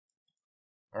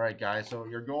All right, guys. So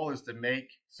your goal is to make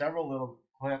several little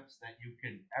clips that you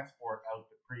can export out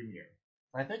to Premiere.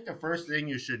 I think the first thing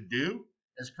you should do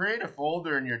is create a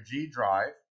folder in your G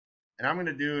drive, and I'm going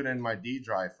to do it in my D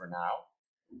drive for now.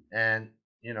 And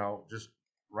just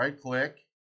right click,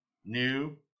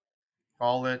 new,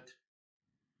 call it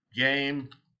game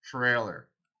trailer,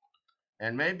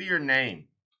 and maybe your name,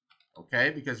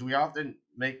 okay? Because we often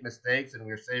make mistakes and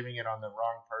we're saving it on the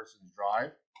wrong person's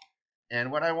drive. And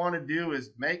what I want to do is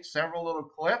make several little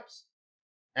clips,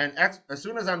 and as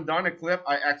soon as I'm done a clip,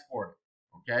 I export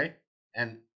it, okay?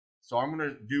 And so I'm going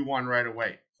to do one right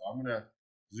away. So I'm going to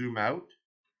zoom out.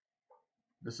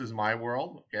 This is my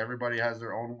world. Okay, everybody has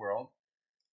their own world.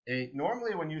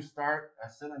 Normally, when you start a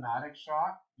cinematic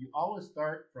shot, you always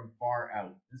start from far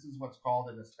out. This is what's called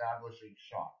an establishing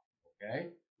shot. Okay,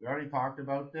 we already talked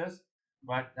about this,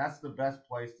 but that's the best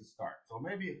place to start. So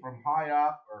maybe from high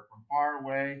up or from far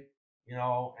away,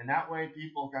 and that way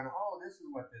people kind of, oh, this is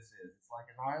what this is. It's like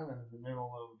an island in the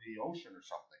middle of the ocean or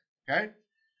something. Okay,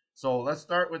 so let's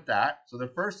start with that. So the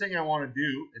first thing I want to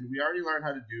do, and we already learned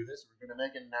how to do this, we're going to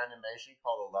make an animation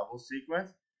called a level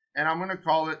sequence, and I'm going to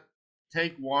call it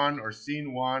take one or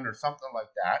scene one or something like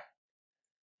that.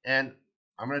 And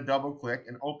I'm going to double click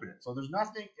and open it. So there's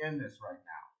nothing in this right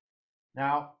now.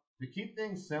 Now, to keep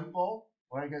things simple,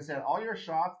 like I said, all your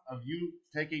shots of you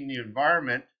taking the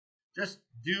environment, just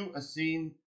do a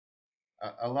scene,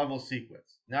 a level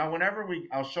sequence. Now, whenever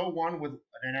I'll show one with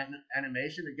an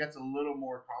animation, it gets a little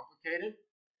more complicated.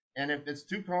 And if it's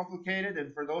too complicated,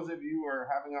 and for those of you who are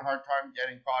having a hard time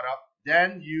getting caught up,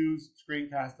 then use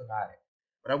Screencast-O-Matic.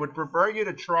 But I would prefer you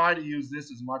to try to use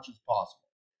this as much as possible.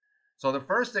 So the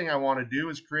first thing I want to do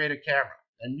is create a camera.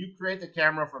 And you create the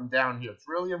camera from down here. It's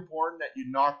really important that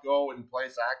you not go and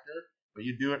place actor, but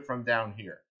you do it from down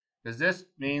here. Because this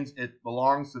means it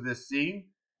belongs to this scene.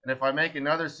 And if I make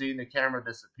another scene, the camera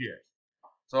disappears.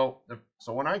 So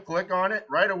when I click on it,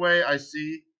 right away I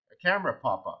see a camera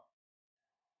pop up.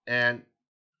 And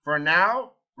for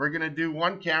now, we're going to do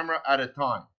one camera at a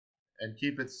time and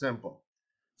keep it simple.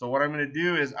 So what I'm going to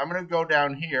do is I'm going to go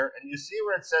down here, and you see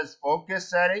where it says focus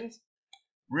settings?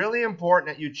 Really important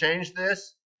that you change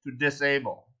this to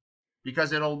disable,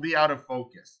 because it'll be out of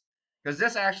focus. Because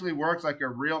this actually works like a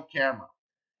real camera.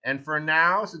 And for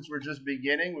now, since we're just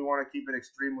beginning, we want to keep it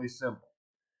extremely simple.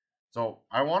 So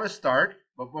I want to start,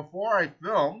 but before I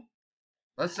film,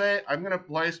 let's say I'm going to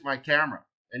place my camera.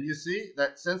 And you see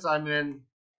that since I'm in,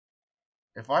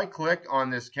 if I click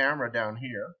on this camera down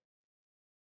here,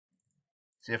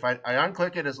 see if I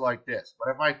unclick it, it's like this.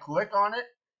 But if I click on it,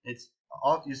 it's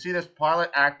all, you see this pilot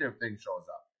active thing shows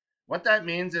up. What that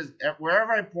means is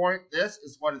wherever I point, this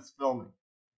is what it's filming.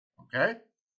 Okay?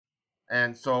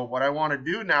 And so what I want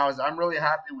to do now is I'm really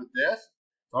happy with this.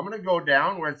 So I'm going to go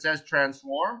down where it says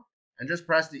transform and just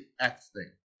press the X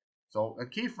thing. So a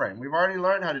keyframe. We've already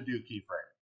learned how to do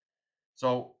keyframe.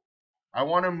 So I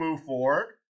want to move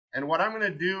forward. And what I'm going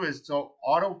to do is, so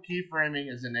auto keyframing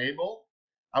is enabled.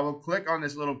 I will click on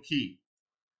this little key.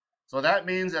 So that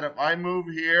means that if I move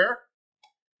here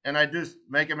and I just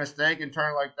make a mistake and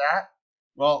turn like that,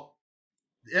 well,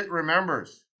 it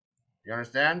remembers. You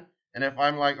understand? And if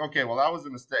I'm like, okay, well, that was a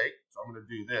mistake, so I'm going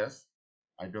to do this,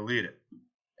 I delete it.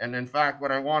 And in fact,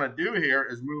 what I want to do here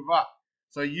is move up.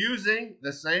 So using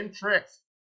the same tricks,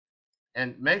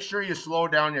 and make sure you slow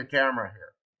down your camera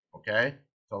here, okay?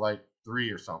 So like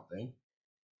 3 or something,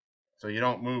 so you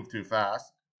don't move too fast.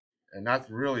 And that's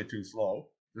really too slow,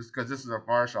 just because this is a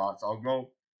far shot. So I'll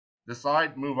go the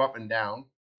side, move up and down.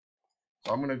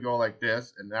 So I'm going to go like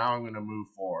this, and now I'm going to move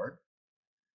forward.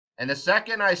 And the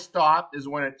second I stop is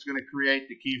when it's going to create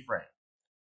the keyframe.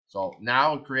 So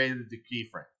now it created the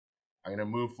keyframe. I'm going to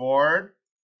move forward.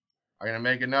 I'm going to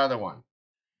make another one.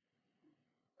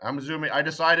 I'm zooming. I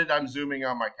decided I'm zooming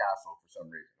on my castle for some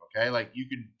reason. Okay, like you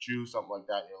could choose something like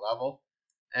that in your level.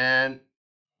 And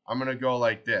I'm going to go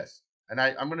like this. And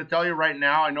I'm going to tell you right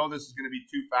now, I know this is going to be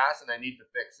too fast and I need to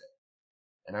fix it.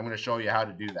 And I'm going to show you how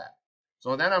to do that.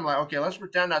 So then I'm like, okay, let's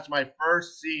pretend that's my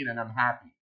first scene and I'm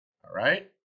happy. All right.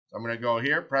 So I'm going to go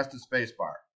here, press the space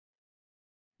bar.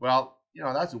 Well,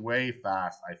 that's way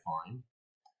fast, I find.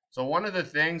 So one of the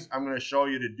things I'm going to show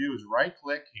you to do is right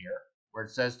click here where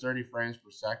it says 30 frames per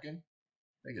second.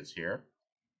 I think it's here.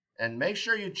 And make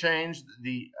sure you change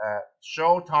the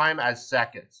show time as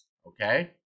seconds,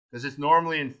 okay? Because it's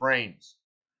normally in frames.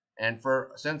 And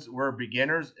since we're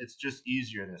beginners, it's just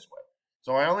easier this way.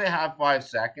 So I only have 5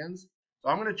 seconds. So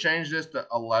I'm going to change this to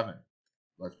 11.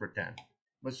 Let's pretend.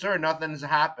 But sir, nothing's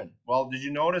happened. Well, did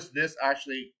you notice this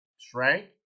actually shrank?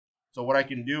 So what I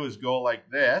can do is go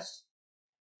like this.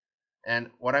 And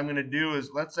what I'm going to do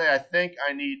is, let's say I think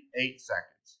I need 8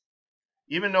 seconds.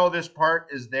 Even though this part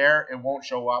is there, it won't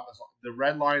show up. The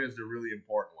red line is the really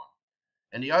important one.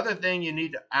 And the other thing you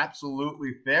need to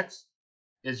absolutely fix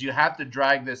is you have to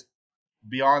drag this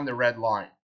beyond the red line.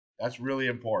 That's really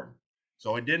important.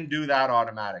 So it didn't do that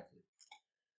automatically.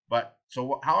 But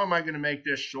so how am I going to make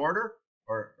this shorter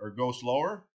or go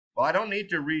slower? Well, I don't need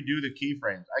to redo the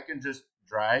keyframes. I can just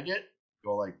drag it,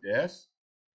 go like this,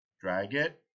 drag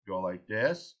it, go like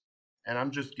this, and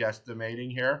I'm just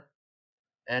guesstimating here.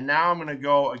 And now I'm going to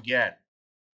go again.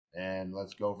 And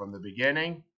let's go from the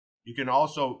beginning. You can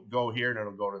also go here and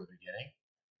it'll go to the beginning.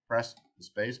 Press the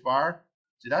space bar.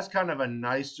 See, that's kind of a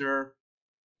nicer,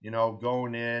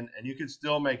 going in, and you can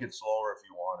still make it slower if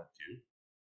you wanted to.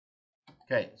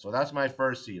 Okay, so that's my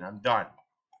first scene. I'm done.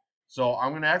 So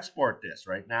I'm going to export this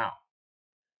right now.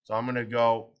 So I'm going to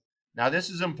go. Now this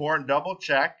is important. Double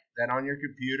check that on your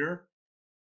computer,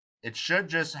 it should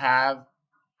just have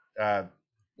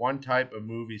one type of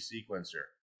movie sequencer.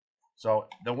 So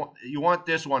you want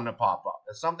this one to pop up.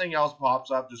 If something else pops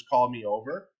up, just call me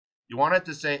over. You want it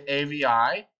to say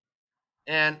AVI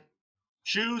and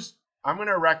choose. I'm going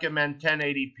to recommend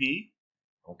 1080p.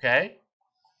 Okay.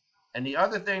 And the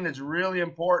other thing that's really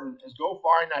important is go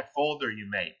find that folder you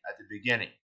made at the beginning.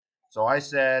 So I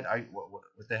said,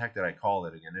 what the heck did I call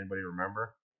it again? Anybody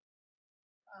remember?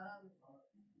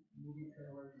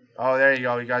 Oh, there you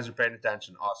go. You guys are paying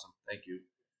attention. Awesome. Thank you.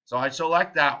 So I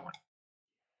select that one.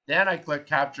 Then I click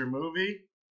Capture Movie.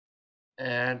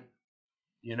 And,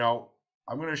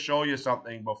 I'm going to show you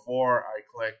something before I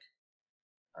click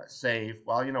Save.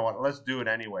 Well, you know what? Let's do it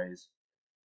anyways.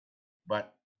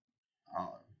 But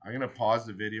I'm going to pause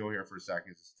the video here for a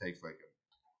second. This takes like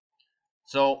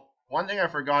So one thing I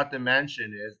forgot to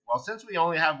mention is, well, since we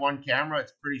only have one camera,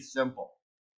 it's pretty simple.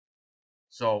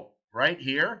 So right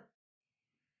here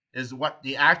is what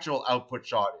the actual output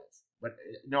shot is. But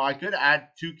I could add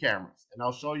 2 cameras, and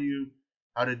I'll show you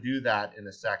how to do that in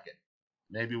a second,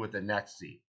 maybe with the next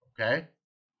scene. Okay,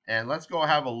 and let's go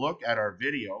have a look at our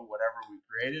video, whatever we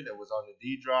created. It was on the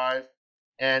D drive,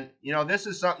 and this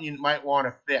is something you might want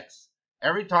to fix.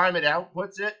 Every time it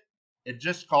outputs it, it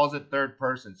just calls it third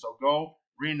person. So go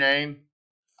rename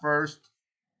first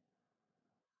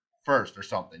or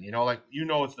something,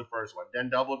 it's the first one. Then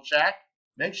double check.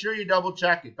 Make sure you double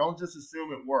check it. Don't just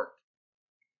assume it worked.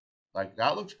 Like,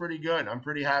 that looks pretty good. I'm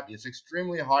pretty happy. It's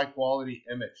extremely high quality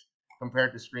image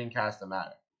compared to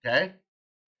Screencast-O-Matic. Okay,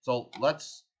 so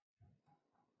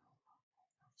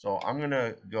I'm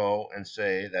gonna go and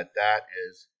say that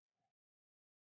is